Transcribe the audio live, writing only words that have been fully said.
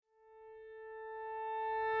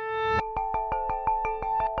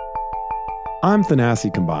I'm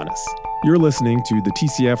Thanasi Kambanis. You're listening to the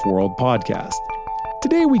TCF World Podcast.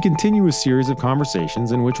 Today, we continue a series of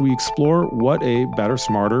conversations in which we explore what a better,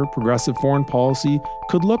 smarter, progressive foreign policy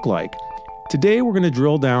could look like. Today, we're going to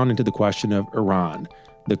drill down into the question of Iran,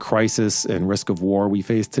 the crisis and risk of war we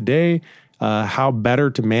face today, how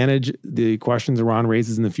better to manage the questions Iran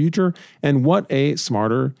raises in the future, and what a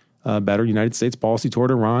smarter, better United States policy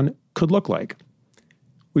toward Iran could look like.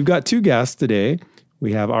 We've got two guests today.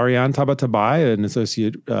 We have Ariane Tabatabai, an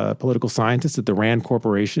associate political scientist at the RAND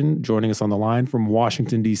Corporation, joining us on the line from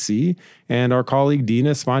Washington, D.C., and our colleague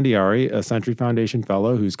Dina Sfandiari, a Century Foundation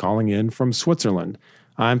fellow who's calling in from Switzerland.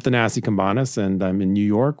 I'm Thanasi Kambanis, and I'm in New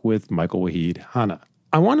York with Michael Wahid Hanna.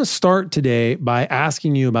 I want to start today by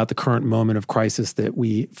asking you about the current moment of crisis that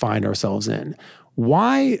we find ourselves in.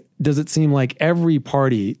 Why does it seem like every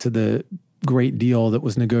party to the great deal that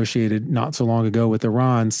was negotiated not so long ago with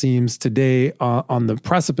Iran seems today on the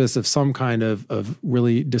precipice of some kind of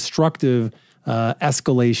really destructive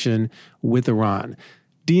escalation with Iran?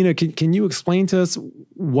 Dina, can you explain to us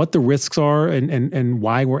what the risks are and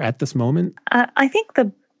why we're at this moment? I think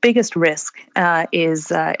the biggest risk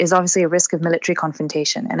is obviously a risk of military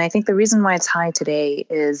confrontation. And I think the reason why it's high today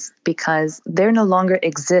is because there no longer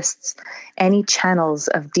exists any channels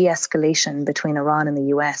of de-escalation between Iran and the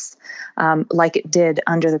US like it did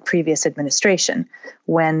under the previous administration.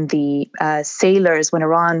 When the when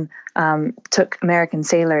Iran took American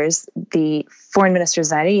sailors, the Foreign Minister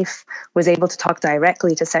Zarif was able to talk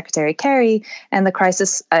directly to Secretary Kerry, and the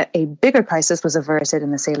crisis, a bigger crisis, was averted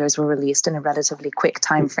and the sailors were released in a relatively quick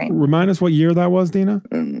time frame. Remind us what year that was, Dina?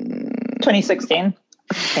 2016.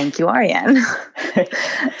 Thank you, Ariane.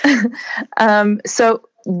 So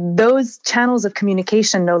those channels of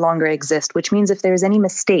communication no longer exist, which means if there's any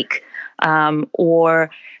mistake or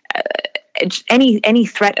any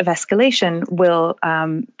threat of escalation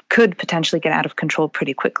could potentially get out of control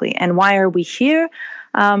pretty quickly. And why are we here?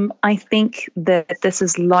 I think that this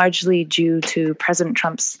is largely due to President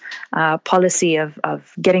Trump's policy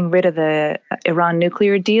of getting rid of the Iran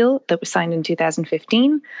nuclear deal that was signed in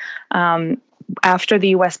 2015. After the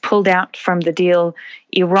U.S. pulled out from the deal,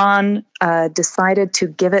 Iran decided to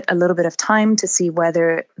give it a little bit of time to see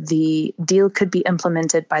whether the deal could be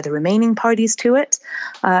implemented by the remaining parties to it.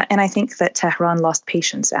 And I think that Tehran lost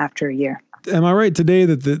patience after a year. Am I right today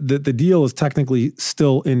that the deal is technically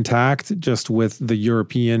still intact, just with the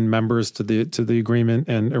European members to the agreement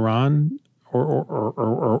and Iran,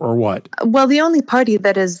 or what? Well, the only party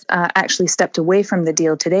that has actually stepped away from the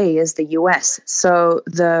deal today is the U.S. So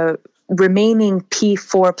the remaining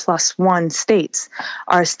P4+1 states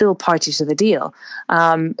are still party to the deal.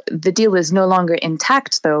 The deal is no longer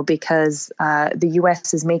intact, though, because the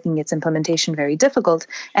U.S. is making its implementation very difficult,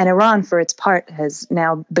 and Iran, for its part, has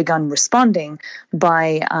now begun responding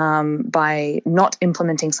by not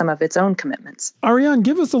implementing some of its own commitments. Ariane,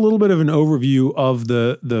 give us a little bit of an overview of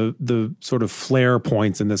the sort of flare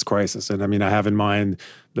points in this crisis. And I mean, I have in mind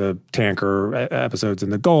the tanker episodes in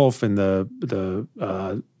the Gulf and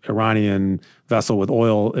the Iranian vessel with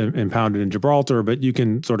oil impounded in Gibraltar, but you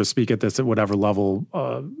can sort of speak at this at whatever level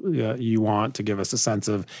you want to give us a sense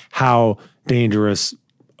of how dangerous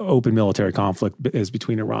open military conflict is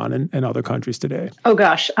between Iran and other countries today. Oh,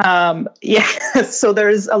 gosh. So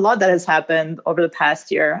there's a lot that has happened over the past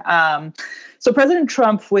year. So President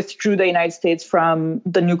Trump withdrew the United States from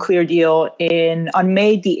the nuclear deal on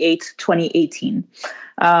May the 8th, 2018.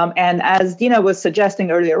 And as Dina was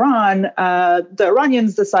suggesting earlier on, the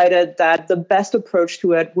Iranians decided that the best approach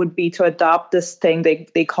to it would be to adopt this thing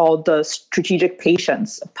they called the strategic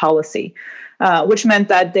patience policy, which meant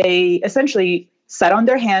that they essentially sat on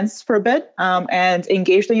their hands for a bit and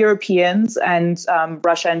engaged the Europeans and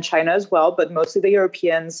Russia and China as well, but mostly the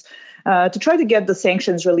Europeans, to try to get the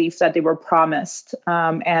sanctions relief that they were promised.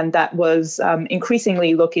 And that was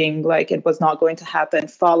increasingly looking like it was not going to happen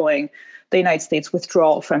following the United States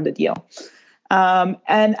withdrawal from the deal. And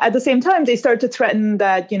at the same time, they started to threaten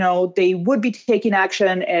that, they would be taking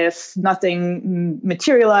action if nothing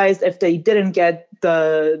materialized, if they didn't get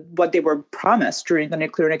what they were promised during the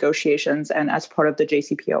nuclear negotiations and as part of the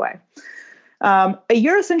JCPOA. A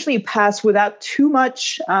year essentially passed without too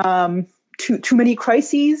many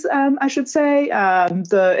crises, I should say.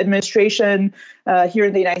 The administration here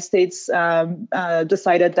in the United States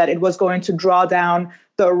decided that it was going to draw down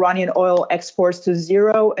the Iranian oil exports to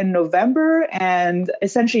zero in November and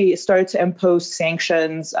essentially started to impose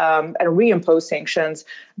sanctions and reimpose sanctions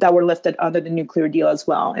that were lifted under the nuclear deal as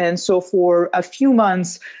well. And so for a few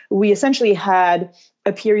months, we essentially had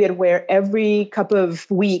a period where every couple of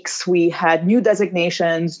weeks we had new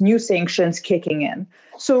designations, new sanctions kicking in.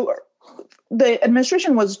 So the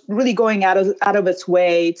administration was really going out of its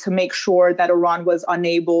way to make sure that Iran was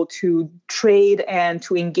unable to trade and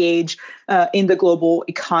to engage in the global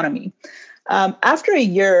economy. After a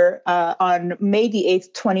year, on May the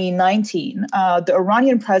 8th, 2019, the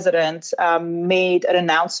Iranian president made an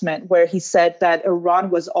announcement where he said that Iran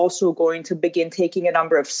was also going to begin taking a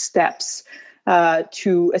number of steps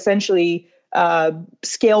to essentially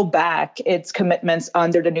scale back its commitments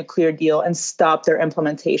under the nuclear deal and stop their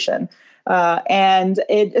implementation. And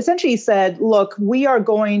it essentially said, look, we are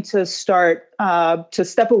going to start to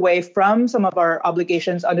step away from some of our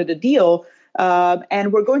obligations under the deal.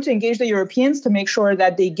 And we're going to engage the Europeans to make sure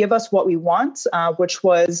that they give us what we want, which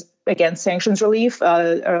was, again, sanctions relief,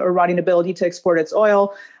 Iranian ability to export its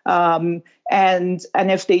oil. And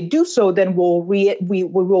if they do so, then we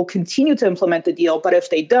will continue to implement the deal. But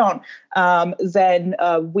if they don't, then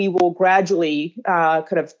we will gradually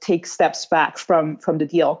kind of take steps back from the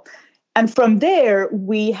deal. And from there,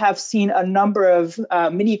 we have seen a number of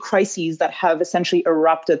mini crises that have essentially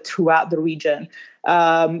erupted throughout the region.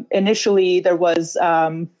 Initially, there was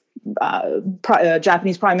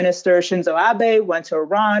Japanese Prime Minister Shinzo Abe went to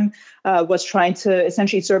Iran, was trying to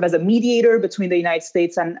essentially serve as a mediator between the United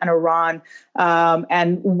States and Iran.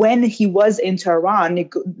 And when he was into Iran,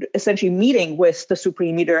 essentially meeting with the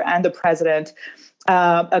Supreme Leader and the president,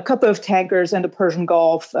 a couple of tankers in the Persian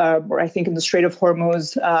Gulf, or I think in the Strait of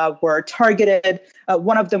Hormuz, were targeted.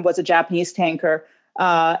 One of them was a Japanese tanker.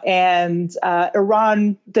 And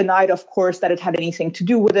Iran denied, of course, that it had anything to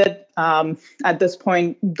do with it. At this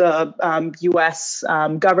point, the U.S.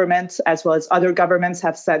 government, as well as other governments,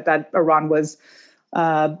 have said that Iran was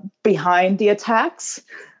behind the attacks.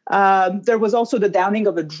 There was also the downing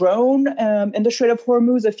of a drone in the Strait of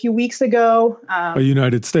Hormuz a few weeks ago. A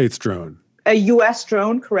United States drone. A U.S.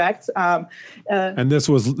 drone, correct? And this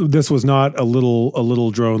was not a little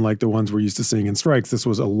drone like the ones we're used to seeing in strikes. This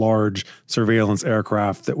was a large surveillance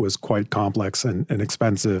aircraft that was quite complex and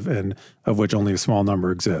expensive, and of which only a small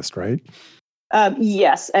number exist, right?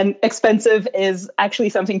 Yes, and expensive is actually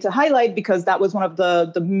something to highlight because that was one of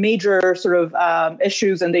the major sort of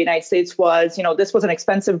issues in the United States was, this was an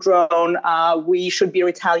expensive drone. We should be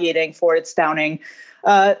retaliating for its downing.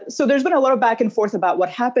 So there's been a lot of back and forth about what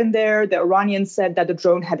happened there. The Iranians said that the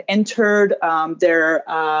drone had entered their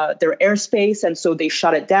airspace, and so they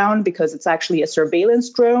shut it down because it's actually a surveillance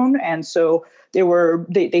drone. And so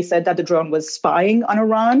they said that the drone was spying on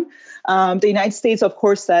Iran. The United States, of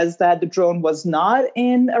course, says that the drone was not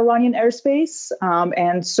in Iranian airspace.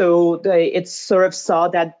 And so it sort of saw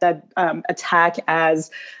that attack as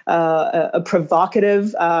a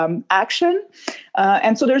provocative action.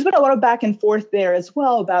 And so there's been a lot of back and forth there as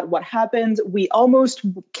well about what happened. We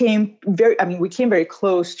came very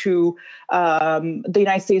close to the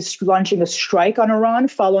United States launching a strike on Iran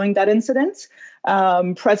following that incident.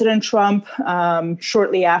 President Trump,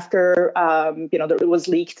 shortly after, it was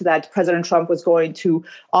leaked that President Trump was going to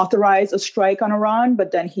authorize a strike on Iran,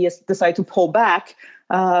 but then he has decided to pull back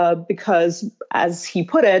because, as he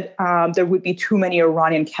put it, there would be too many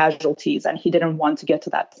Iranian casualties, and he didn't want to get to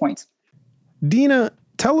that point. Dina,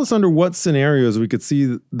 tell us under what scenarios we could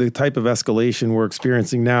see the type of escalation we're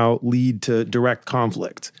experiencing now lead to direct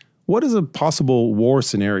conflict. What does a possible war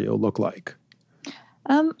scenario look like?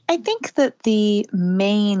 I think that the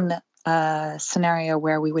main scenario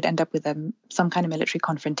where we would end up with some kind of military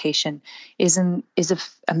confrontation is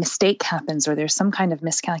if a mistake happens or there's some kind of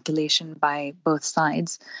miscalculation by both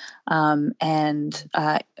sides, and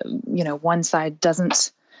one side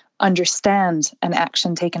doesn't understand an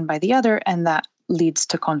action taken by the other, and that leads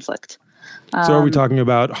to conflict. So are we talking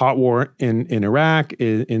about hot war in Iraq,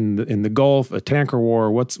 in the Gulf, a tanker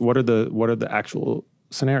war? What are the actual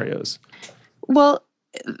scenarios? Well,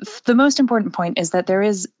 the most important point is that there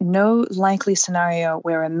is no likely scenario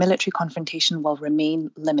where a military confrontation will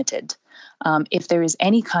remain limited. If there is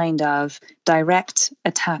any kind of direct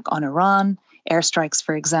attack on Iran, airstrikes,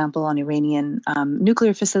 for example, on Iranian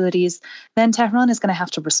nuclear facilities, then Tehran is going to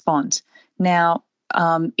have to respond. Now,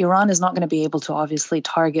 Iran is not going to be able to obviously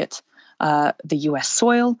target the U.S.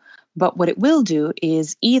 soil, but what it will do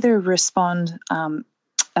is either respond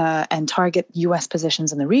and target U.S.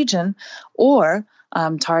 positions in the region, or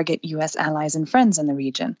target U.S. allies and friends in the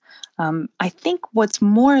region. I think what's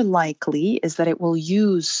more likely is that it will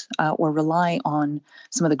use or rely on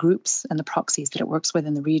some of the groups and the proxies that it works with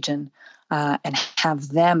in the region and have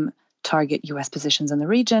them target U.S. positions in the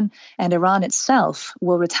region. And Iran itself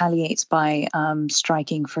will retaliate by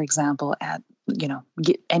striking, for example, at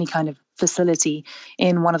any kind of facility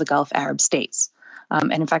in one of the Gulf Arab states.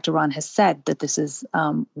 And in fact, Iran has said that this is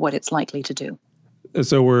what it's likely to do.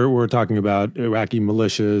 So we're talking about Iraqi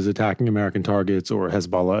militias attacking American targets or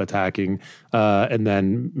Hezbollah attacking, and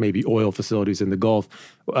then maybe oil facilities in the Gulf.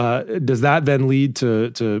 Does that then lead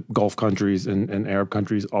to Gulf countries and Arab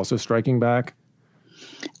countries also striking back?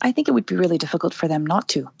 I think it would be really difficult for them not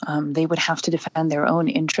to. They would have to defend their own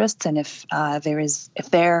interests, and if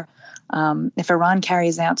Iran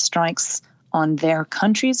carries out strikes on their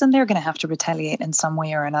countries, then they're going to have to retaliate in some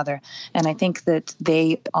way or another. And I think that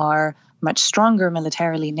they are much stronger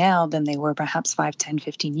militarily now than they were perhaps 5, 10,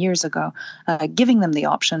 15 years ago, giving them the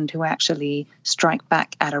option to actually strike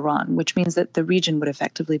back at Iran, which means that the region would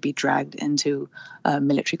effectively be dragged into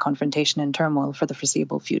military confrontation and turmoil for the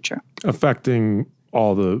foreseeable future. Affecting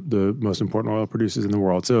all the most important oil producers in the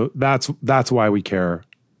world. So that's why we care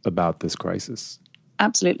about this crisis.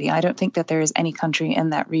 Absolutely. I don't think that there is any country in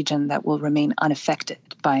that region that will remain unaffected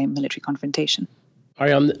by military confrontation.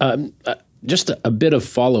 Ariane, just a bit of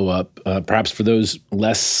follow-up, perhaps for those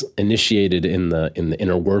less initiated in the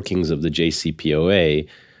inner workings of the JCPOA,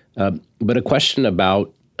 but a question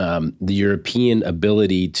about the European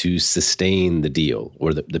ability to sustain the deal,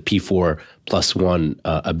 or the P4+1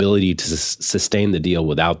 ability to sustain the deal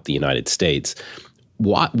without the United States.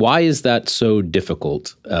 Why is that so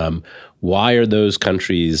difficult? Why are those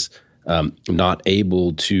countries not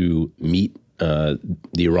able to meet the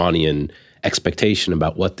Iranian expectation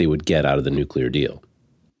about what they would get out of the nuclear deal?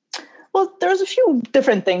 Well, there's a few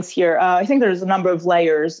different things here. I think there's a number of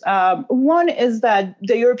layers. One is that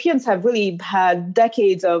the Europeans have really had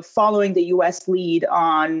decades of following the U.S. lead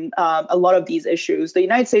on a lot of these issues. The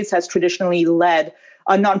United States has traditionally led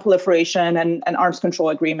non-proliferation and arms control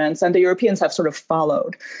agreements, and the Europeans have sort of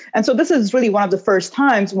followed. And so this is really one of the first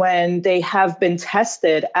times when they have been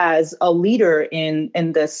tested as a leader in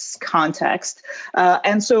this context.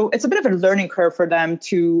 And so it's a bit of a learning curve for them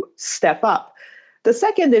to step up. The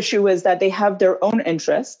second issue is that they have their own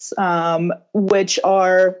interests, which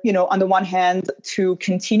are, on the one hand, to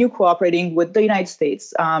continue cooperating with the United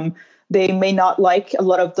States. They may not like a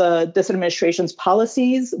lot of this administration's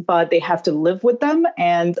policies, but they have to live with them.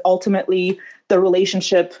 And ultimately, the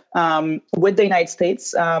relationship with the United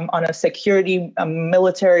States on a security,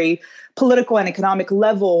 military, political, and economic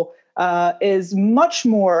level is much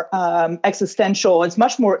more existential. It's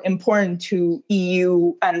much more important to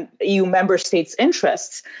EU and EU member states'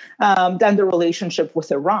 interests than the relationship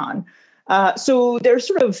with Iran. So they're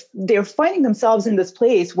finding themselves in this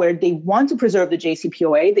place where they want to preserve the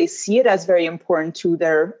JCPOA. They see it as very important to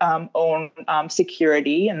their own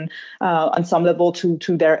security and on some level to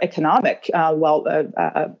their economic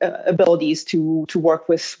abilities to work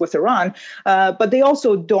with Iran. But they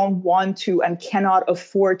also don't want to and cannot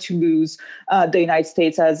afford to lose the United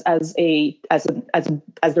States as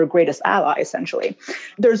their greatest ally, essentially.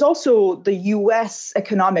 There's also the U.S.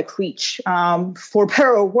 economic reach. For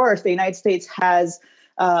better or worse, the United States has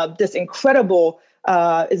this incredible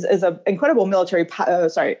is an incredible economic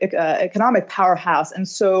powerhouse, and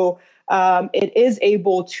so it is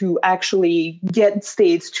able to actually get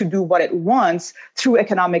states to do what it wants through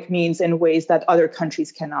economic means in ways that other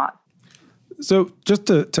countries cannot. So just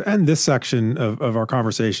to end this section of our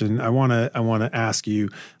conversation, I want to ask you,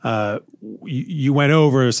 you went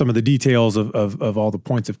over some of the details of all the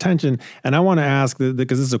points of tension, and I want to ask,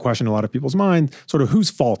 because this is a question in a lot of people's mind, sort of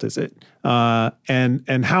whose fault is it?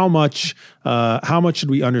 And how much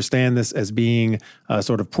should we understand this as being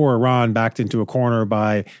sort of poor Iran backed into a corner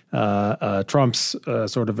by Trump's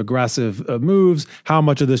sort of aggressive moves? How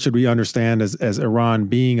much of this should we understand as Iran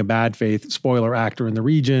being a bad faith spoiler actor in the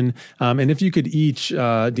region? And if you could each,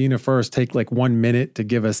 Dina first, take like 1 minute to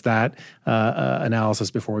give us that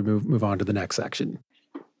analysis before we move on to the next section.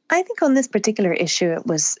 I think on this particular issue,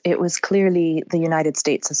 it was clearly the United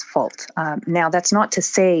States' fault. Now, that's not to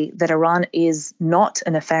say that Iran is not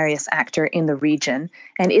a nefarious actor in the region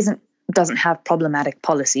and doesn't have problematic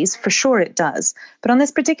policies. For sure it does. But on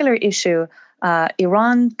this particular issue,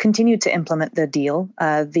 Iran continued to implement the deal.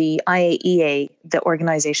 The IAEA, the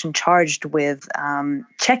organization charged with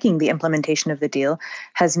checking the implementation of the deal,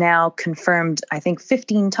 has now confirmed, I think,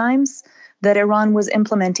 15 times that Iran was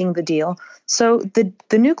implementing the deal. So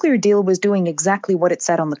the nuclear deal was doing exactly what it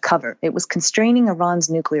said on the cover. It was constraining Iran's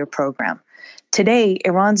nuclear program. Today,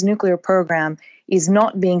 Iran's nuclear program is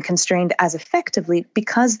not being constrained as effectively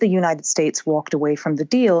because the United States walked away from the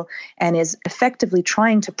deal and is effectively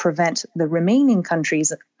trying to prevent the remaining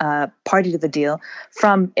countries party to the deal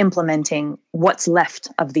from implementing what's left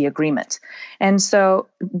of the agreement. And so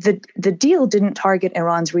the deal didn't target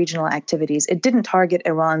Iran's regional activities. It didn't target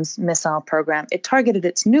Iran's missile program. It targeted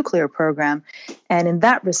its nuclear program. And in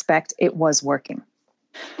that respect, it was working.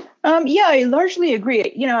 Yeah, I largely agree.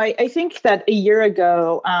 I think that a year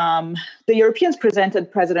ago, the Europeans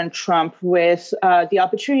presented President Trump with the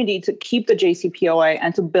opportunity to keep the JCPOA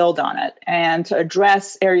and to build on it and to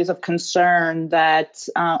address areas of concern that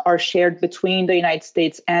are shared between the United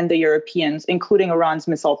States and the Europeans, including Iran's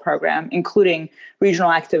missile program, including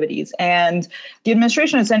regional activities. And the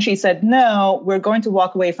administration essentially said, no, we're going to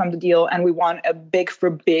walk away from the deal and we want a big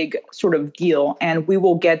for big sort of deal. And we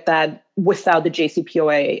will get that without the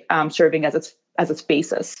JCPOA serving as its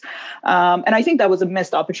basis. And I think that was a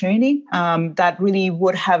missed opportunity that really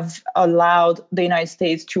would have allowed the United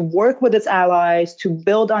States to work with its allies, to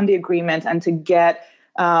build on the agreement, and to get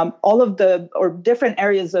all of the different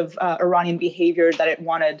areas of Iranian behavior that it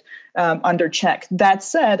wanted under check. That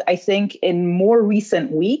said, I think in more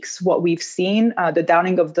recent weeks, what we've seen, the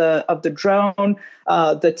downing of the drone,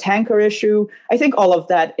 the tanker issue, I think all of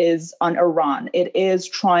that is on Iran. It is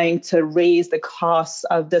trying to raise the costs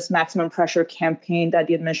of this maximum pressure campaign that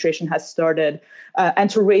the administration has started, and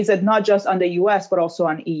to raise it not just on the U.S. but also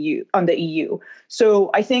on the EU.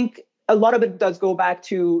 So I think a lot of it does go back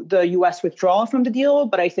to the U.S. withdrawal from the deal,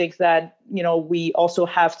 but I think that we also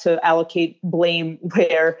have to allocate blame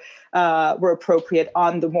where appropriate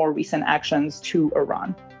on the more recent actions to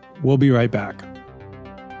Iran. We'll be right back.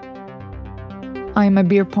 I'm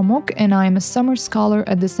Abir Pamuk, and I am a summer scholar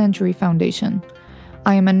at the Century Foundation.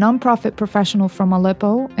 I am a nonprofit professional from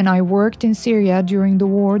Aleppo, and I worked in Syria during the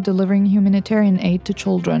war delivering humanitarian aid to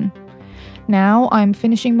children. Now I'm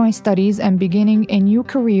finishing my studies and beginning a new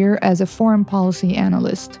career as a foreign policy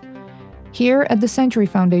analyst. Here at the Century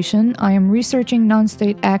Foundation, I am researching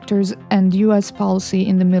non-state actors and U.S. policy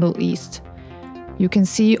in the Middle East. You can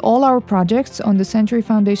see all our projects on the Century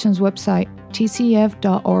Foundation's website,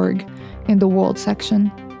 tcf.org, in the World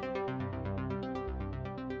section.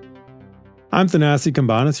 I'm Thanasi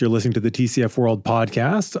Cambanis. You're listening to the TCF World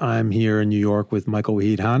podcast. I'm here in New York with Michael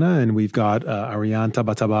Wahid Hanna, and we've got Ariane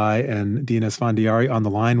Tabatabai and Dina Esfandiari on the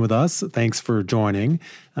line with us. Thanks for joining.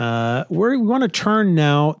 We want to turn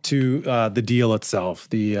now to the deal itself,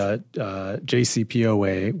 the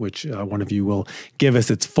JCPOA, which one of you will give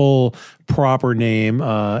us its full proper name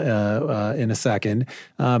in a second.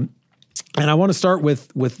 And I want to start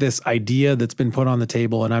with this idea that's been put on the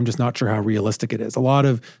table, and I'm just not sure how realistic it is. A lot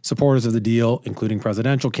of supporters of the deal, including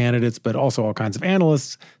presidential candidates, but also all kinds of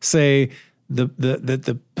analysts, say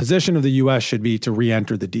the position of the U.S. should be to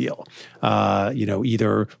re-enter the deal.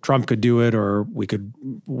 Either Trump could do it, or we could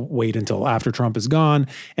wait until after Trump is gone.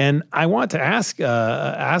 And I want to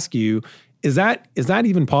ask you, is that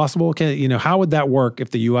even possible? How would that work if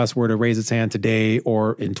the U.S. were to raise its hand today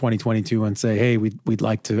or in 2022 and say, "Hey, we'd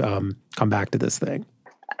like to come back to this thing"?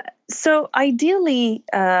 So ideally,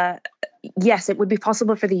 yes, it would be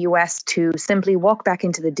possible for the U.S. to simply walk back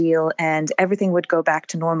into the deal, and everything would go back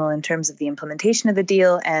to normal in terms of the implementation of the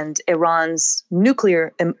deal and Iran's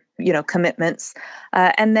nuclear, commitments,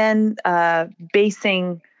 and then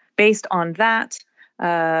based on that.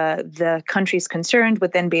 The countries concerned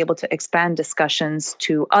would then be able to expand discussions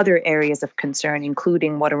to other areas of concern,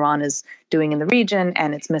 including what Iran is doing in the region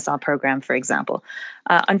and its missile program, for example.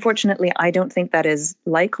 Unfortunately, I don't think that is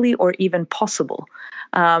likely or even possible.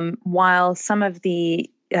 While some of the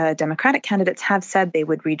Democratic candidates have said they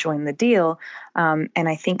would rejoin the deal, and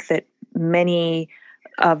I think that many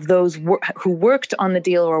of those who worked on the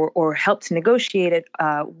deal or helped to negotiate it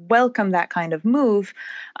welcome that kind of move.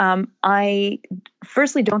 I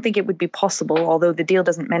firstly don't think it would be possible, although the deal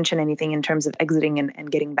doesn't mention anything in terms of exiting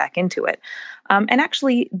and getting back into it. And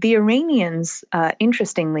actually, the Iranians,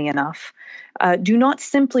 interestingly enough, do not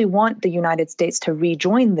simply want the United States to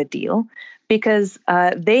rejoin the deal, because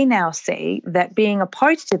they now say that being a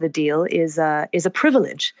party to the deal is a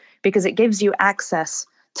privilege, because it gives you access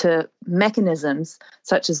to mechanisms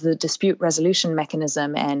such as the dispute resolution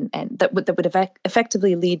mechanism, and that would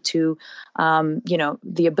effectively lead to,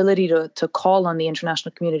 the ability to call on the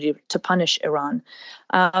international community to punish Iran.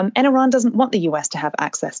 And Iran doesn't want the U.S. to have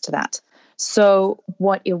access to that. So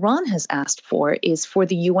what Iran has asked for is for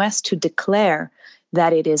the U.S. to declare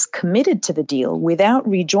that it is committed to the deal without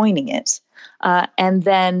rejoining it, and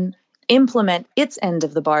then implement its end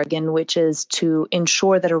of the bargain, which is to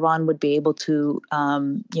ensure that Iran would be able to,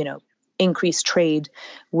 increase trade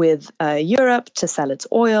with Europe, to sell its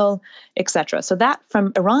oil, etc. So that,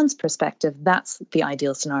 from Iran's perspective, that's the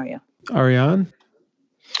ideal scenario. Ariane?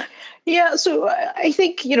 Yeah, so I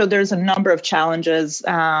think, there's a number of challenges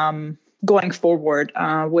going forward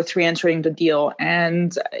with re-entering the deal.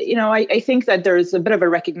 And, I think that there's a bit of a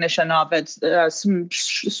recognition of it.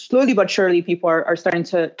 Slowly but surely, people are starting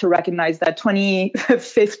to recognize that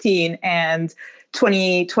 2015 and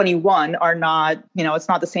 2021 are not, it's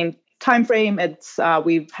not the same time frame. It's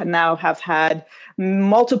we've now have had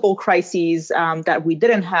multiple crises that we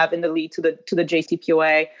didn't have in the lead to the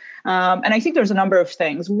JCPOA. And I think there's a number of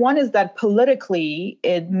things. One is that politically,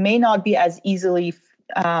 it may not be as easily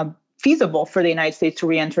feasible for the United States to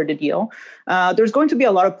re-enter the deal. There's going to be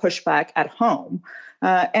a lot of pushback at home.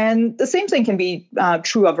 And the same thing can be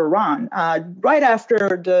true of Iran. Right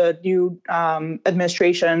after the new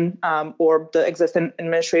administration or the existing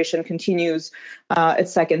administration continues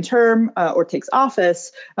its second term or takes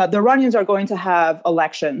office, the Iranians are going to have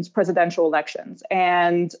elections, presidential elections.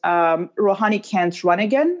 And Rouhani can't run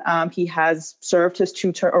again. He has served his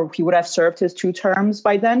he would have served his 2 terms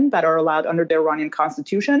by then that are allowed under the Iranian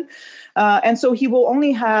constitution. And so he will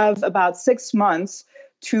only have about 6 months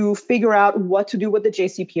to figure out what to do with the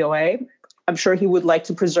JCPOA. I'm sure he would like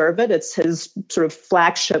to preserve it. It's his sort of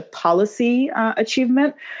flagship policy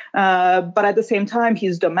achievement. But at the same time,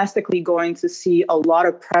 he's domestically going to see a lot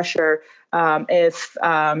of pressure if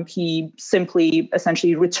he simply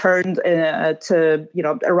essentially returned to,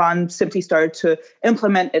 Iran simply started to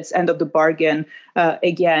implement its end of the bargain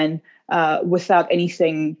again. Without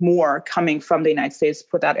anything more coming from the United States,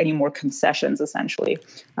 without any more concessions, essentially,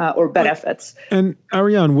 or benefits. And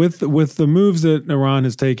Ariane, with the moves that Iran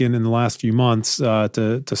has taken in the last few months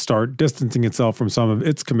to start distancing itself from some of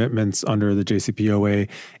its commitments under the JCPOA,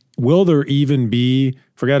 will there even be,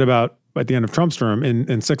 forget about at the end of Trump's term,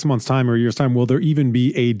 in 6 months' time or a year's time, will there even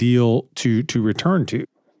be a deal to return to?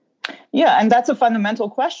 Yeah, and that's a fundamental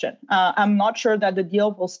question. I'm not sure that the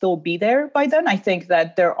deal will still be there by then. I think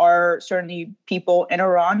that there are certainly people in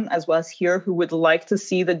Iran as well as here who would like to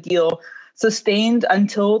see the deal sustained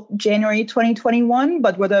until January 2021.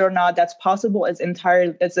 But whether or not that's possible is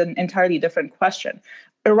an entirely different question.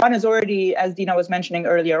 Iran is already, as Dina was mentioning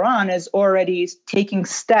earlier on, is already taking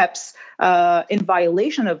steps in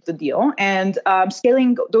violation of the deal and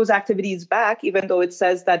scaling those activities back, even though it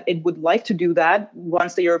says that it would like to do that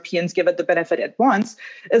once the Europeans give it the benefit at once,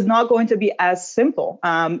 is not going to be as simple.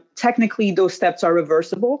 Technically, those steps are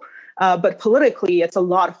reversible, but politically, it's a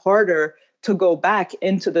lot harder to go back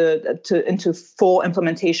into full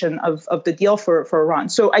implementation of the deal for Iran.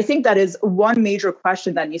 So I think that is one major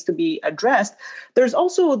question that needs to be addressed. There's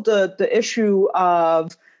also the issue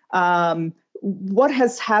of what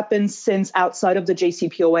has happened since outside of the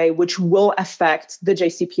JCPOA, which will affect the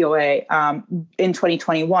JCPOA in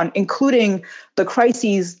 2021, including the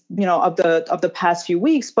crises, of the past few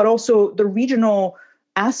weeks, but also the regional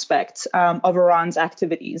aspects of Iran's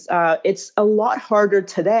activities. It's a lot harder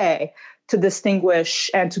today to distinguish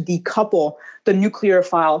and to decouple the nuclear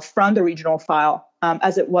file from the regional file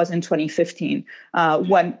as it was in 2015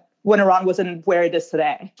 when Iran wasn't where it is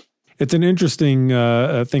today. It's an interesting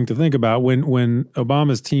thing to think about. When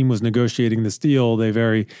Obama's team was negotiating this deal, they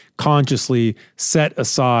very consciously set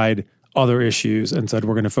aside other issues and said,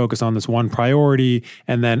 we're going to focus on this one priority.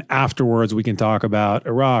 And then afterwards, we can talk about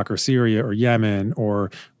Iraq or Syria or Yemen or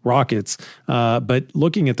rockets. But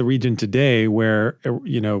looking at the region today where,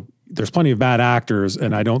 there's plenty of bad actors,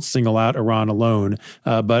 and I don't single out Iran alone,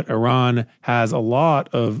 but Iran has a lot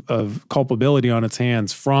of culpability on its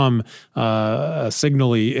hands from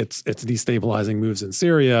signally its destabilizing moves in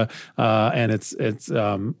Syria and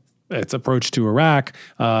its approach to Iraq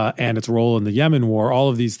and its role in the Yemen war. All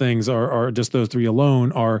of these things are just those 3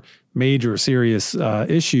 alone are major serious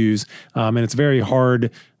issues, and it's very hard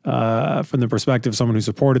from the perspective of someone who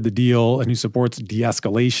supported the deal and who supports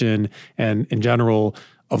de-escalation and in general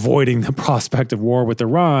avoiding the prospect of war with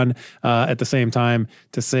Iran, at the same time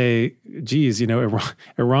to say, geez,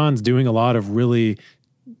 Iran's doing a lot of really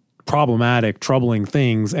problematic, troubling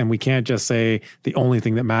things, and we can't just say the only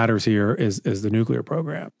thing that matters here is the nuclear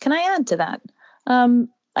program. Can I add to that?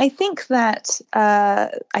 I think that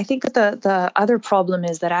the other problem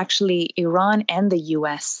is that actually Iran and the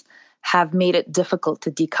U.S. have made it difficult to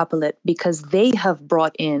decouple it because they have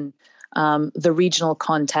brought in the regional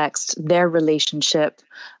context, their relationship,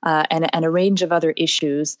 and a range of other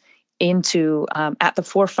issues into at the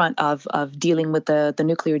forefront of dealing with the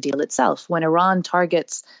nuclear deal itself. When Iran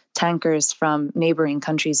targets tankers from neighboring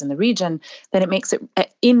countries in the region, then it makes it,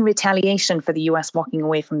 in retaliation for the U.S. walking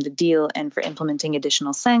away from the deal and for implementing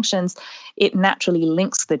additional sanctions, it naturally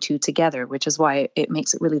links the two together, which is why it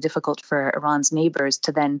makes it really difficult for Iran's neighbors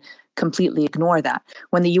to then completely ignore that.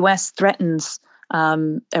 When the U.S. threatens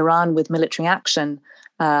Iran with military action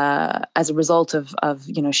as a result of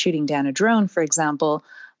shooting down a drone, for example,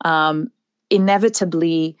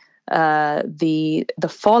 inevitably the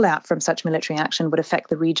fallout from such military action would affect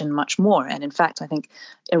the region much more. And in fact, I think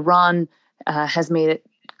Iran has made it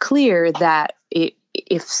clear that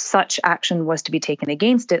if such action was to be taken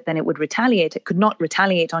against it, then it would retaliate. It could not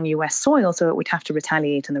retaliate on US soil, so it would have to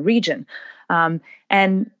retaliate in the region.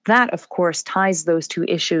 And that, of course, ties those two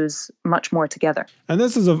issues much more together. And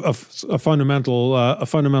this is a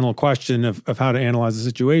fundamental question of how to analyze the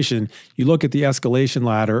situation. You look at the escalation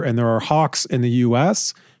ladder, and there are hawks in the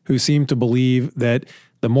U.S. who seem to believe that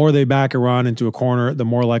the more they back Iran into a corner, the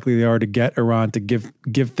more likely they are to get Iran to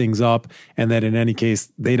give things up, and that in any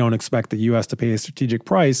case, they don't expect the U.S. to pay a strategic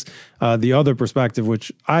price. The other perspective,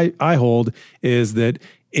 which I hold, is that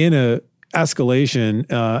in a escalation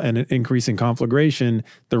and an increase in conflagration,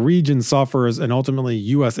 the region suffers, and ultimately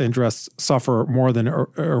U.S. interests suffer more than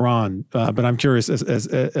Iran. But I'm curious, as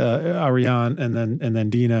Ariane and then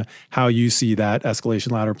Dina, how you see that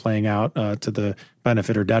escalation ladder playing out to the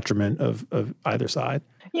benefit or detriment of either side.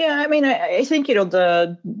 Yeah, I mean, I think,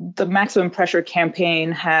 the maximum pressure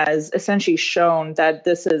campaign has essentially shown that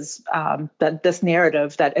this is that this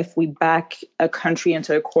narrative that if we back a country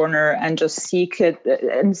into a corner and just seek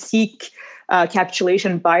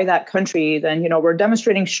capitulation by that country, then, we're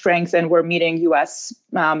demonstrating strength and we're meeting U.S.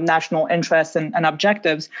 National interests and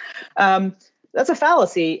objectives. That's a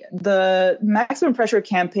fallacy. The maximum pressure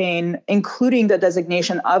campaign, including the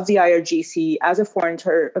designation of the IRGC as a foreign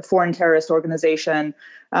terrorist organization,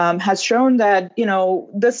 has shown that,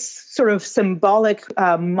 this sort of symbolic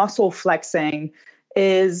muscle flexing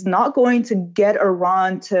is not going to get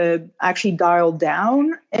Iran to actually dial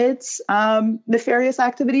down its nefarious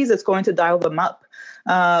activities. It's going to dial them up.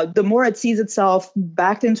 The more it sees itself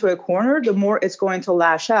backed into a corner, the more it's going to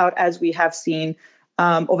lash out, as we have seen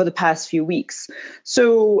over the past few weeks.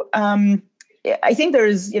 So I think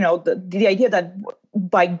there's, the idea that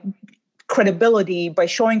by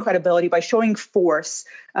showing credibility, by showing force,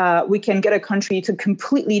 we can get a country to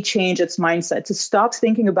completely change its mindset, to stop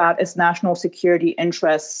thinking about its national security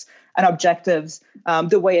interests and objectives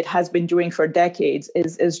the way it has been doing for decades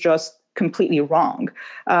is just completely wrong.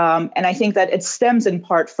 And I think that it stems in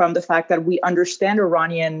part from the fact that we understand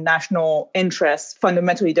Iranian national interests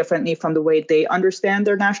fundamentally differently from the way they understand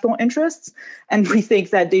their national interests. And we think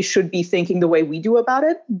that they should be thinking the way we do about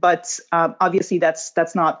it. But obviously,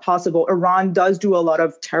 that's not possible. Iran does do a lot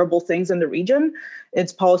of terrible things in the region.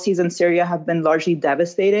 Its policies in Syria have been largely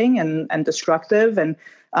devastating and destructive,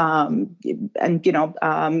 but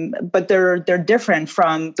they're different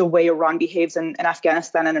from the way Iran behaves in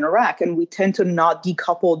Afghanistan and in Iraq. And we tend to not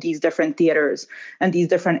decouple these different theaters and these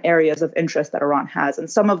different areas of interest that Iran has. And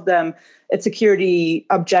some of them, its security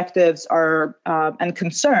objectives are and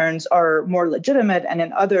concerns are more legitimate. And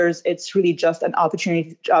in others, it's really just an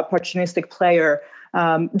opportunistic player.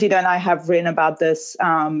 Dina and I have written about this,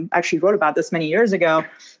 actually wrote about this many years ago,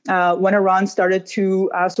 when Iran started to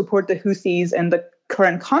support the Houthis and the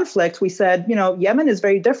current conflict. We said, Yemen is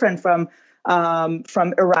very different from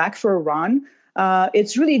Iraq for Iran.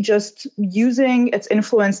 It's really just using its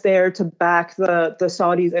influence there to back the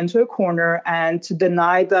Saudis into a corner and to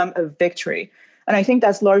deny them a victory. And I think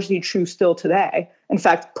that's largely true still today. In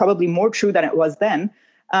fact, probably more true than it was then.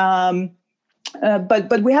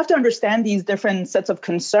 But we have to understand these different sets of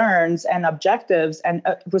concerns and objectives and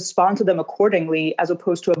respond to them accordingly, as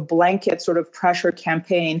opposed to a blanket sort of pressure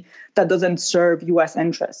campaign that doesn't serve U.S.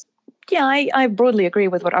 interests. Yeah, I broadly agree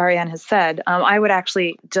with what Ariane has said. I would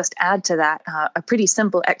actually just add to that a pretty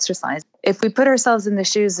simple exercise. If we put ourselves in the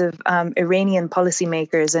shoes of Iranian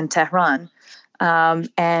policymakers in Tehran,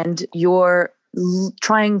 and you're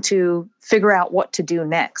trying to figure out what to do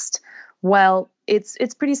next, well,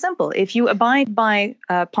 it's pretty simple. If you abide by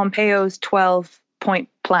Pompeo's 12-point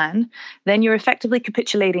plan, then you're effectively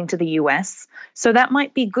capitulating to the US. So that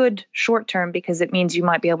might be good short term because it means you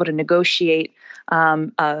might be able to negotiate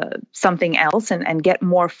something else and get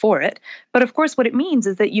more for it. But of course, what it means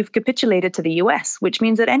is that you've capitulated to the US, which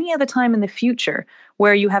means that any other time in the future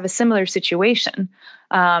where you have a similar situation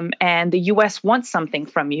and the US wants something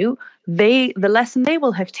from you, the lesson they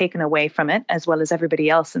will have taken away from it, as well as everybody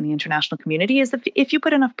else in the international community, is that if you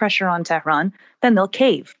put enough pressure on Tehran, then they'll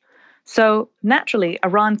cave. So naturally,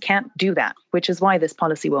 Iran can't do that, which is why this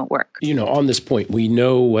policy won't work. On this point, we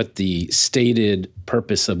know what the stated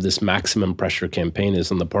purpose of this maximum pressure campaign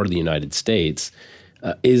is on the part of the United States.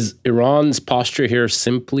 Is Iran's posture here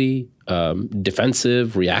simply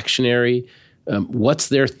defensive, reactionary? What's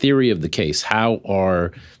their theory of the case? How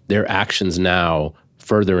are their actions now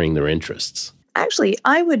furthering their interests? Actually,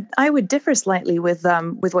 I would differ slightly with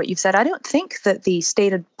what you've said. I don't think that the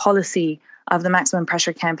stated policy of the maximum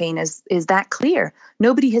pressure campaign is that clear.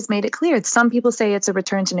 Nobody has made it clear. Some people say it's a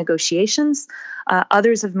return to negotiations.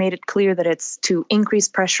 Others have made it clear that it's to increase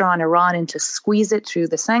pressure on Iran and to squeeze it through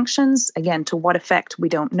the sanctions. Again, to what effect, we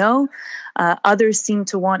don't know. Others seem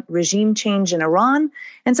to want regime change in Iran.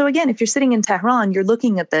 And so again, if you're sitting in Tehran, you're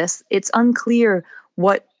looking at this, it's unclear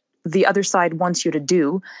what the other side wants you to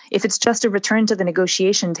do. If it's just a return to the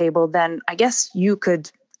negotiation table, then I guess you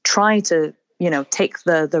could try to take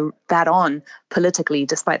that on politically,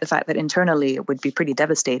 despite the fact that internally it would be pretty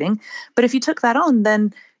devastating. But if you took that on,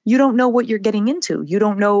 then you don't know what you're getting into. You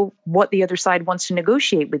don't know what the other side wants to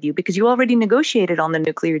negotiate with you, because you already negotiated on the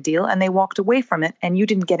nuclear deal and they walked away from it and you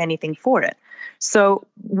didn't get anything for it. So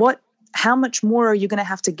how much more are you going to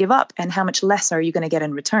have to give up, and how much less are you going to get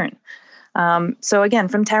in return? So again,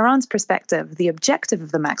 from Tehran's perspective, the objective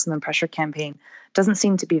of the maximum pressure campaign doesn't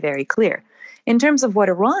seem to be very clear. In terms of what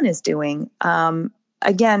Iran is doing,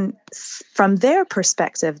 again, from their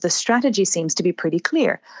perspective, the strategy seems to be pretty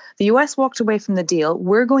clear. The US walked away from the deal.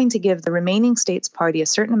 We're going to give the remaining states party a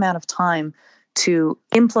certain amount of time to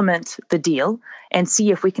implement the deal and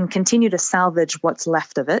see if we can continue to salvage what's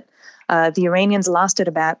left of it. The Iranians lasted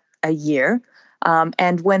about a year.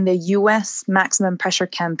 And when the US maximum pressure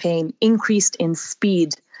campaign increased in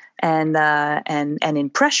speed and in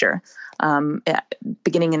pressure,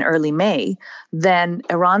 beginning in early May, then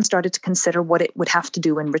Iran started to consider what it would have to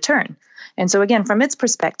do in return. And so again, from its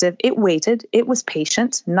perspective, it waited, it was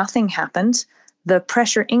patient, nothing happened, the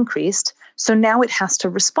pressure increased, so now it has to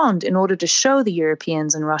respond in order to show the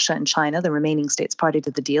Europeans and Russia and China, the remaining states party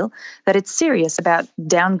to the deal, that it's serious about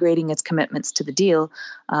downgrading its commitments to the deal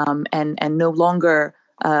and no longer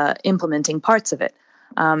implementing parts of it.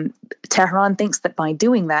 Tehran thinks that by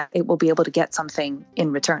doing that, it will be able to get something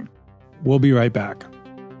in return. We'll be right back.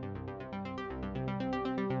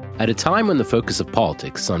 At a time when the focus of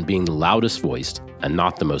politics is on being the loudest voiced and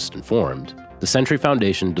not the most informed, the Century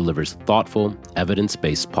Foundation delivers thoughtful,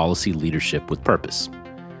 evidence-based policy leadership with purpose.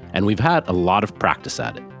 And we've had a lot of practice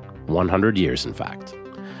at it, 100 years in fact.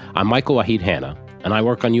 I'm Michael Wahid Hanna, and I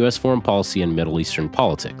work on U.S. foreign policy and Middle Eastern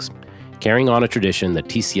politics, carrying on a tradition that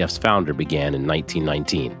TCF's founder began in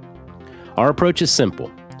 1919. Our approach is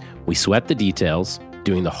simple. We sweat the details,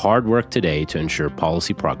 doing the hard work today to ensure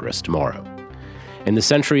policy progress tomorrow. In the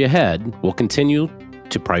century ahead, we'll continue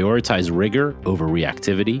to prioritize rigor over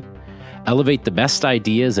reactivity, elevate the best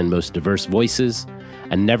ideas and most diverse voices,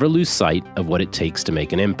 and never lose sight of what it takes to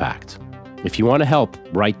make an impact. If you want to help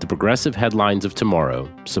write the progressive headlines of tomorrow,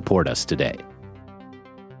 support us today.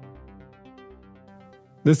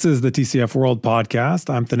 This is the TCF World Podcast.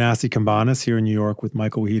 I'm Thanasi Cambanis here in New York with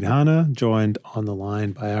Michael Wahid Hanna, joined on the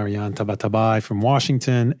line by Ariane Tabatabai from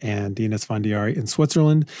Washington and Dina Esfandiari in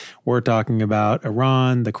Switzerland. We're talking about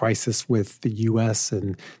Iran, the crisis with the U.S.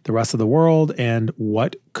 and the rest of the world, and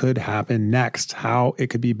what could happen next, how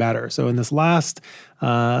it could be better. So in this last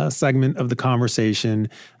segment of the conversation,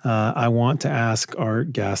 I want to ask our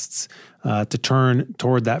guests to turn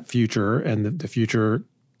toward that future, and the future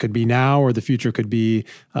could be now or the future could be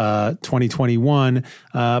 2021.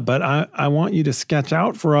 But I want you to sketch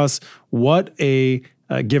out for us what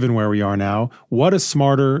given where we are now, what a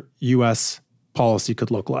smarter U.S. policy could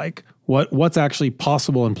look like. What's actually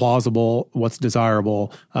possible and plausible, what's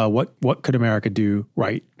desirable, what could America do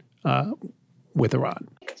right with Iran?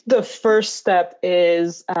 The first step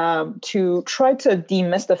is to try to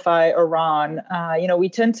demystify Iran. We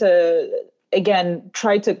tend to again,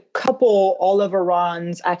 try to couple all of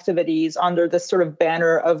Iran's activities under this sort of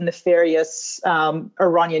banner of nefarious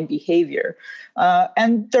Iranian behavior.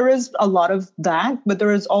 And there is a lot of that, but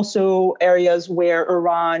there is also areas where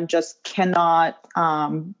Iran just cannot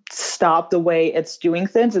stop the way it's doing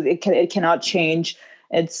things. It cannot change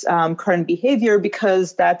its current behavior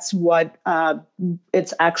because that's what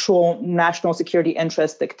its actual national security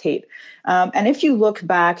interests dictate. And if you look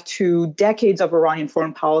back to decades of Iranian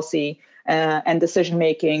foreign policy, and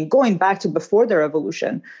decision-making going back to before the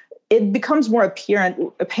revolution, it becomes more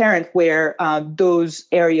apparent where those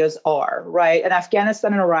areas are, right? In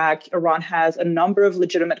Afghanistan and Iraq, Iran has a number of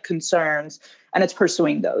legitimate concerns, and it's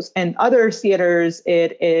pursuing those. In other theaters,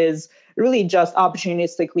 it is really just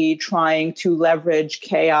opportunistically trying to leverage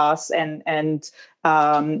chaos and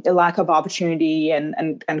a lack of opportunity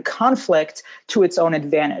and conflict to its own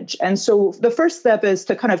advantage. And so the first step is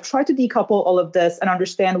to kind of try to decouple all of this and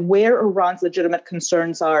understand where Iran's legitimate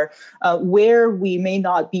concerns are, where we may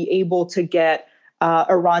not be able to get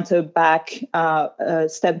Iran to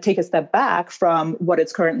take a step back from what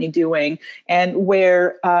it's currently doing, and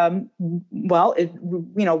where,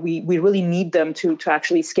 we really need them to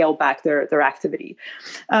actually scale back their activity.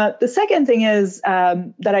 The second thing is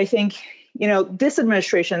that I think, this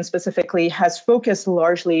administration specifically has focused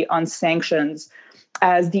largely on sanctions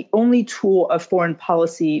as the only tool of foreign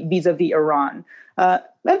policy vis-a-vis Iran,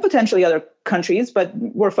 and potentially other countries, but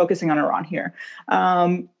we're focusing on Iran here.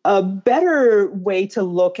 A better way to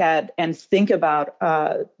look at and think about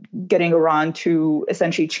getting Iran to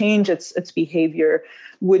essentially change its behavior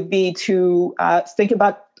would be to think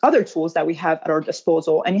about other tools that we have at our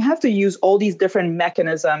disposal. And you have to use all these different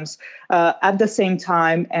mechanisms at the same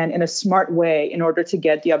time and in a smart way in order to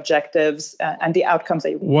get the objectives and the outcomes that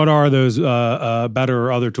you want. What are those better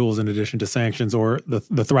or other tools in addition to sanctions or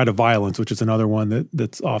the threat of violence, which is another one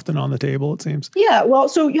that's often on the table, it seems? Yeah, well,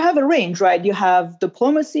 so you have a range, right? You have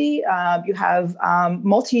diplomacy, you have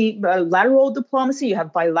multilateral diplomacy, you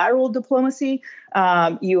have bilateral diplomacy,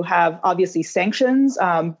 you have obviously sanctions,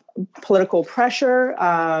 political pressure,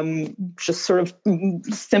 just sort of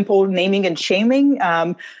simple naming and shaming,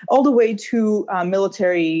 all the way to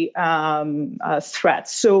military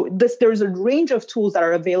threats. So there's a range of tools that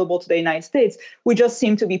are available to the United States. We just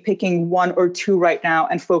seem to be picking one or two right now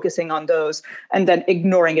and focusing on those, and then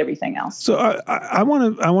ignoring everything else. So I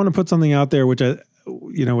want to put something out there, which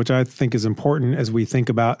I think is important as we think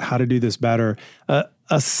about how to do this better.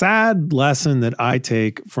 A sad lesson that I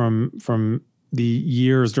take from the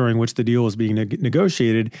years during which the deal was being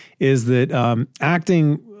negotiated is that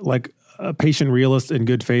acting like a patient realist in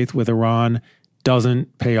good faith with Iran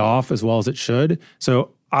doesn't pay off as well as it should.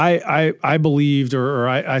 So I believed, or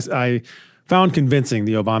I found convincing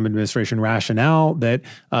the Obama administration rationale that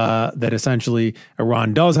essentially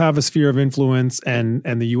Iran does have a sphere of influence, and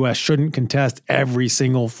the U.S. shouldn't contest every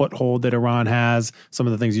single foothold that Iran has. Some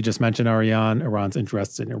of the things you just mentioned, Ariane, Iran's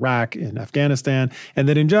interests in Iraq and Afghanistan, and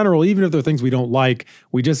that in general, even if there are things we don't like,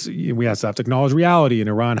 we have to acknowledge reality, and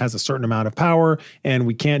Iran has a certain amount of power, and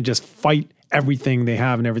we can't just fight everything they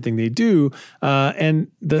have and everything they do.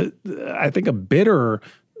 And I think a bitter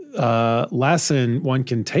lesson one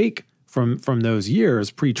can take from those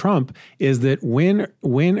years pre-Trump is that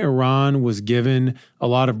when Iran was given a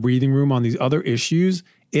lot of breathing room on these other issues,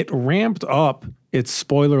 it ramped up its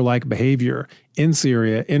spoiler-like behavior in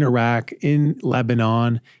Syria, in Iraq, in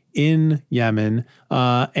Lebanon, in Yemen,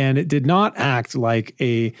 and it did not act like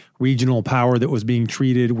a regional power that was being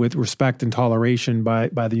treated with respect and toleration by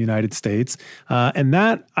the United States. And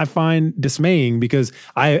that I find dismaying, because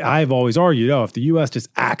I've always argued, if the U.S. just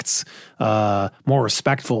acts more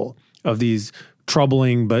respectful of these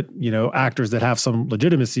troubling but actors that have some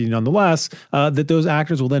legitimacy nonetheless, that those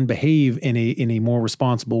actors will then behave in a more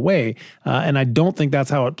responsible way. And I don't think that's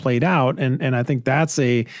how it played out. And I think that's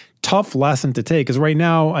a tough lesson to take, because right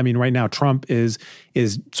now Trump is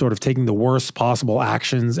sort of taking the worst possible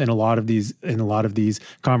actions in a lot of these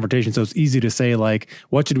confrontations. So it's easy to say, like,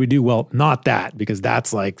 what should we do? Well, not that, because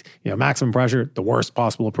that's like, maximum pressure, the worst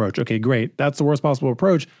possible approach. Okay, great. That's the worst possible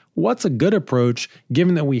approach. What's a good approach,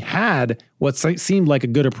 given that we had what seemed like a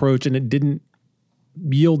good approach and it didn't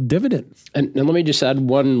yield dividends? And let me just add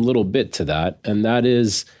one little bit to that, and that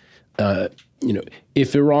is,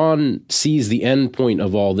 if Iran sees the end point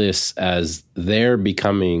of all this as they're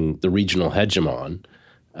becoming the regional hegemon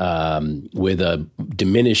with a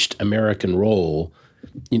diminished American role,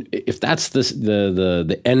 if that's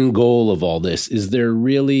the end goal of all this, is there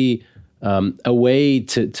really a way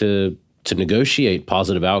to negotiate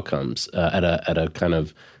positive outcomes at a kind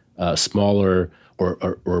of smaller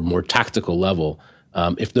or more tactical level,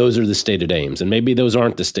 if those are the stated aims? And maybe those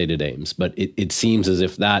aren't the stated aims, but it seems as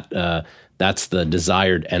if that's the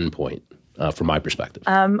desired endpoint from my perspective.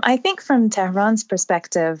 I think from Tehran's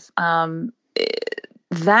perspective, that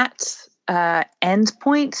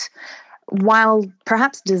endpoint, while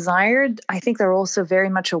perhaps desired, I think they're also very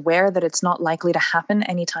much aware that it's not likely to happen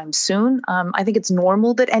anytime soon. I think it's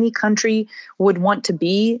normal that any country would want to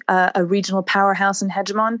be a regional powerhouse and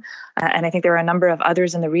hegemon. And I think there are a number of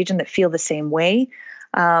others in the region that feel the same way.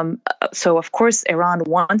 So, of course, Iran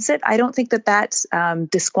wants it. I don't think that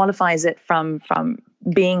disqualifies it from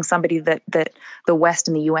being somebody that the West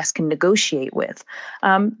and the U.S. can negotiate with,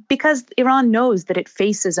 because Iran knows that it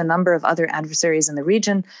faces a number of other adversaries in the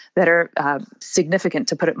region that are significant,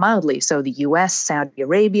 to put it mildly. So the U.S., Saudi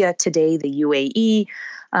Arabia, today the UAE,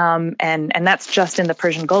 and that's just in the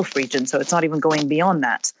Persian Gulf region. So it's not even going beyond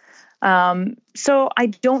that. So I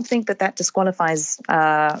don't think that disqualifies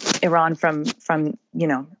Iran from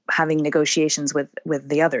having negotiations with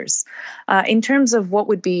the others. In terms of what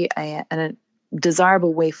would be a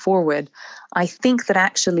desirable way forward, I think that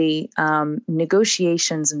actually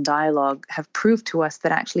negotiations and dialogue have proved to us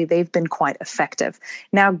that actually they've been quite effective.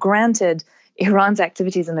 Now, granted, Iran's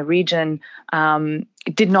activities in the region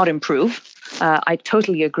did not improve. I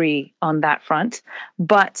totally agree on that front.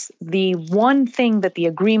 But the one thing that the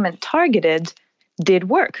agreement targeted did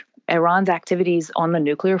work. Iran's activities on the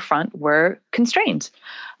nuclear front were constrained.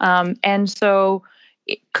 And so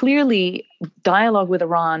clearly, dialogue with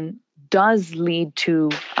Iran does lead to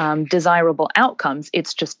desirable outcomes.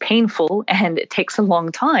 It's just painful and it takes a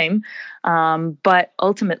long time, but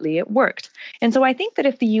ultimately it worked. And so I think that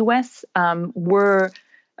if the U.S. were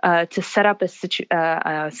to set up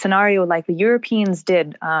a scenario like the Europeans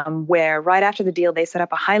did, where right after the deal, they set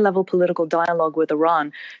up a high-level political dialogue with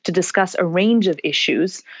Iran to discuss a range of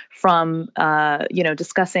issues from,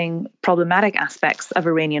 discussing problematic aspects of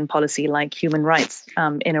Iranian policy like human rights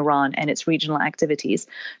in Iran and its regional activities,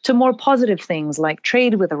 to more positive things like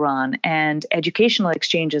trade with Iran and educational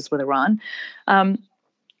exchanges with Iran.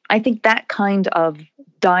 I think that kind of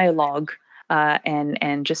dialogue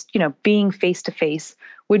and just, being face-to-face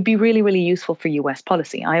would be really, really useful for U.S.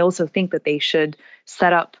 policy. I also think that they should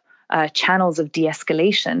set up channels of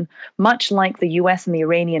de-escalation, much like the U.S. and the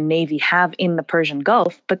Iranian Navy have in the Persian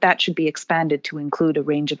Gulf, but that should be expanded to include a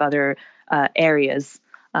range of other areas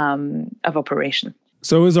of operation.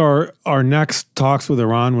 So is our next talks with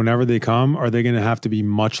Iran, whenever they come, are they going to have to be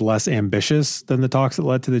much less ambitious than the talks that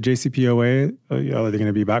led to the JCPOA? Are they going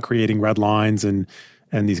to be about creating red lines and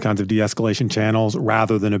these kinds of de-escalation channels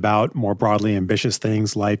rather than about more broadly ambitious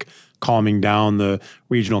things like calming down the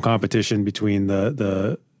regional competition between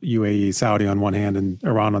the UAE, Saudi on one hand and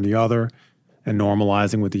Iran on the other, and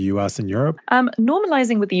normalizing with the U.S. and Europe?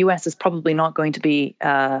 Normalizing with the U.S. is probably not going to be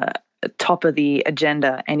top of the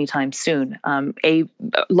agenda anytime soon,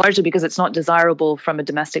 largely because it's not desirable from a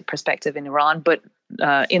domestic perspective in Iran, but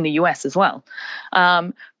in the US as well.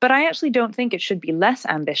 But I actually don't think it should be less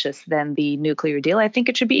ambitious than the nuclear deal. I think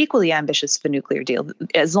it should be equally ambitious, the nuclear deal,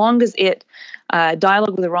 as long as it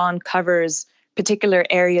dialogue with Iran covers particular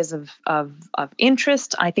areas of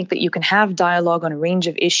interest. I think that you can have dialogue on a range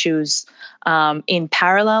of issues in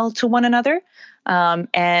parallel to one another.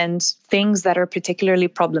 And things that are particularly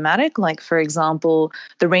problematic, like, for example,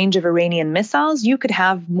 the range of Iranian missiles, you could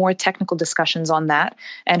have more technical discussions on that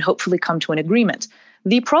and hopefully come to an agreement.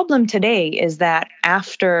 The problem today is that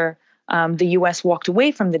after the U.S. walked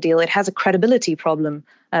away from the deal, it has a credibility problem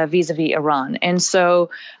vis-a-vis Iran. And so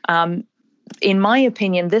in my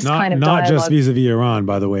opinion, this kind of dialogue... Not just vis-a-vis Iran,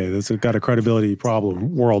 by the way. This has got a credibility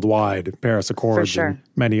problem worldwide, Paris Accords and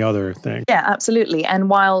many other things. Yeah, absolutely. And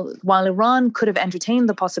while Iran could have entertained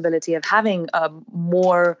the possibility of having a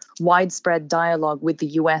more widespread dialogue with the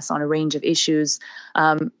U.S. on a range of issues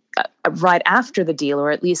right after the deal,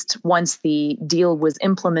 or at least once the deal was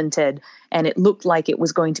implemented and it looked like it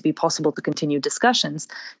was going to be possible to continue discussions,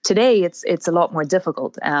 today it's a lot more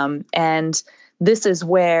difficult. And this is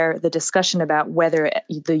where the discussion about whether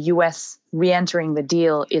the U.S. re-entering the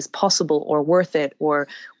deal is possible or worth it or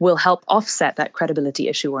will help offset that credibility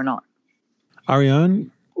issue or not. Ariane?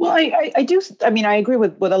 Well, I do. I mean, I agree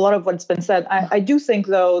with a lot of what's been said. I do think,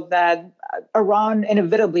 though, that Iran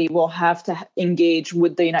inevitably will have to engage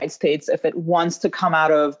with the United States if it wants to come out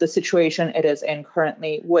of the situation it is in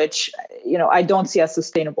currently, which, I don't see as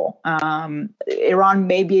sustainable. Iran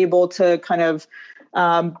may be able to kind of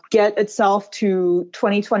get itself to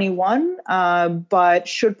 2021, but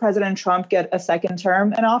should President Trump get a second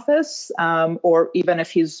term in office, or even if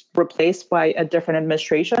he's replaced by a different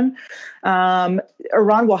administration,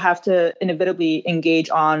 Iran will have to inevitably engage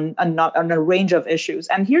on a range of issues.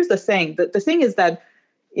 And here's the thing. The thing is that,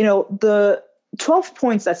 the 12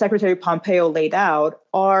 points that Secretary Pompeo laid out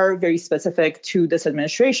are very specific to this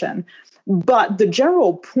administration. But the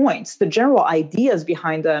general points, the general ideas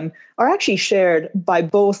behind them are actually shared by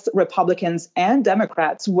both Republicans and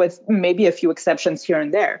Democrats, with maybe a few exceptions here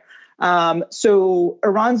and there. So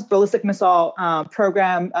Iran's ballistic missile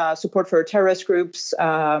program, support for terrorist groups,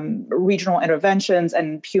 regional interventions,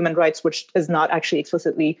 and human rights, which is not actually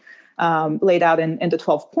explicitly laid out in the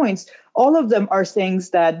 12 points, all of them are things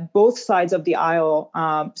that both sides of the aisle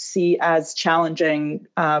see as challenging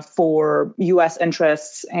for U.S.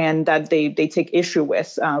 interests and that they take issue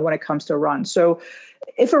with when it comes to Iran. So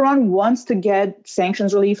if Iran wants to get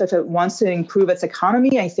sanctions relief, if it wants to improve its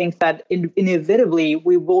economy, I think that inevitably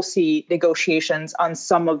we will see negotiations on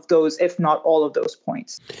some of those, if not all of those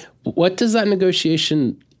points. What does that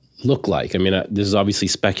negotiation look like? I mean, this is obviously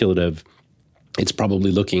speculative. It's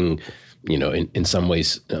probably looking, in some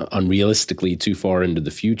ways unrealistically too far into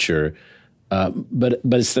the future. But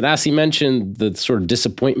as Thanasi mentioned, the sort of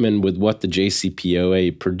disappointment with what the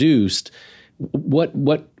JCPOA produced.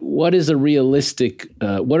 What is a realistic?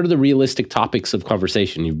 What are the realistic topics of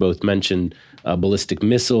conversation? You've both mentioned ballistic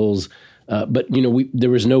missiles. But there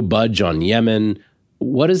was no budge on Yemen.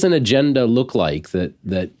 What does an agenda look like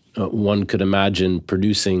that one could imagine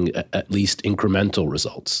producing at least incremental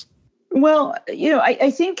results? Well,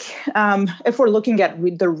 I think if we're looking at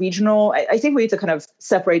the regional, I think we need to kind of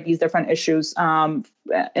separate these different issues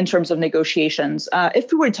in terms of negotiations.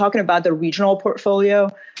 If we were talking about the regional portfolio,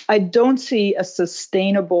 I don't see a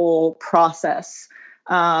sustainable process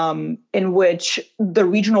in which the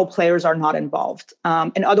regional players are not involved.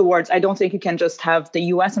 In other words, I don't think you can just have the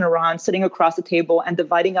US and Iran sitting across the table and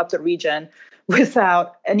dividing up the region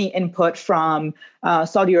without any input from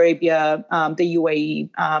Saudi Arabia, the UAE,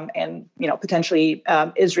 and potentially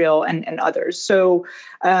Israel and others. So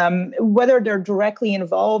whether they're directly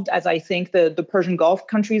involved, as I think the Persian Gulf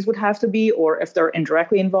countries would have to be, or if they're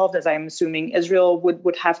indirectly involved, as I'm assuming Israel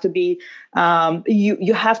would have to be,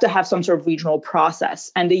 you have to have some sort of regional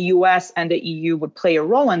process. And the US and the EU would play a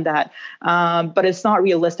role in that, but it's not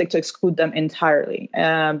realistic to exclude them entirely.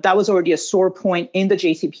 That was already a sore point in the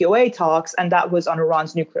JCPOA talks, and that was on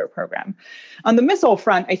Iran's nuclear program. On the missile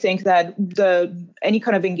front, I think that any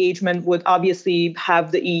kind of engagement would obviously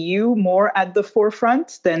have the EU more at the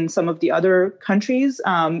forefront than some of the other countries.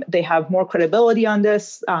 They have more credibility on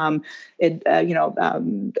this. The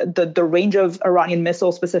range of Iranian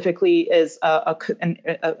missiles specifically is a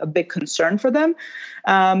big concern for them.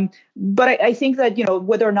 But I think that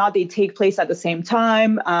whether or not they take place at the same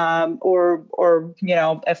time, or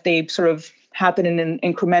if they sort of happen in an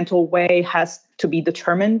incremental way has to be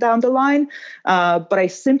determined down the line. But I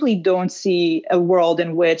simply don't see a world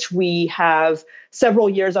in which we have several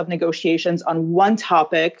years of negotiations on one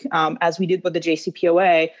topic, as we did with the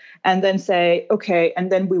JCPOA, and then say, okay,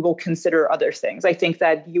 and then we will consider other things. I think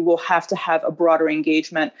that you will have to have a broader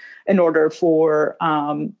engagement in order for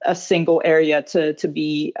a single area to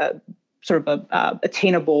be sort of a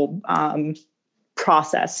attainable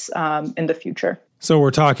process in the future. So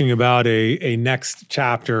we're talking about a next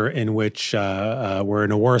chapter in which we're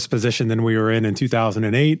in a worse position than we were in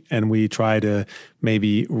 2008, and we try to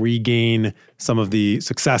maybe regain some of the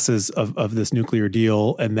successes of this nuclear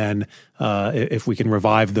deal, and then if we can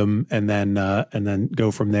revive them, and then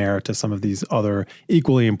go from there to some of these other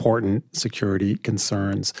equally important security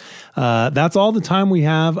concerns. That's all the time we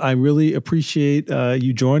have. I really appreciate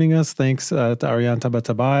you joining us. Thanks to Ariane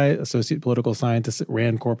Tabatabai, Associate Political Scientist at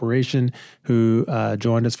RAND Corporation, who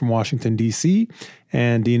joined us from Washington, D.C.,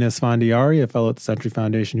 and Dina Sfandiari, a fellow at the Century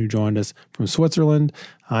Foundation, who joined us from Switzerland.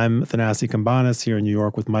 I'm Thanasi Kambanis here in New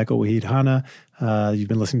York with Michael Wahid Hanna. You've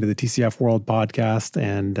been listening to the TCF World podcast,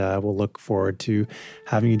 and we'll look forward to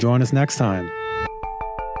having you join us next time.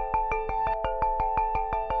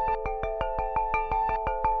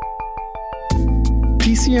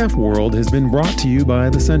 TCF World has been brought to you by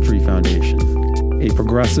the Century Foundation, a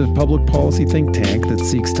progressive public policy think tank that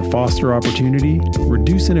seeks to foster opportunity,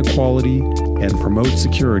 reduce inequality, and promote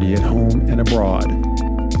security at home and abroad.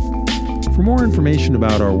 For more information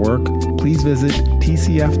about our work, please visit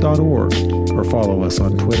tcf.org or follow us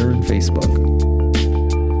on Twitter and Facebook.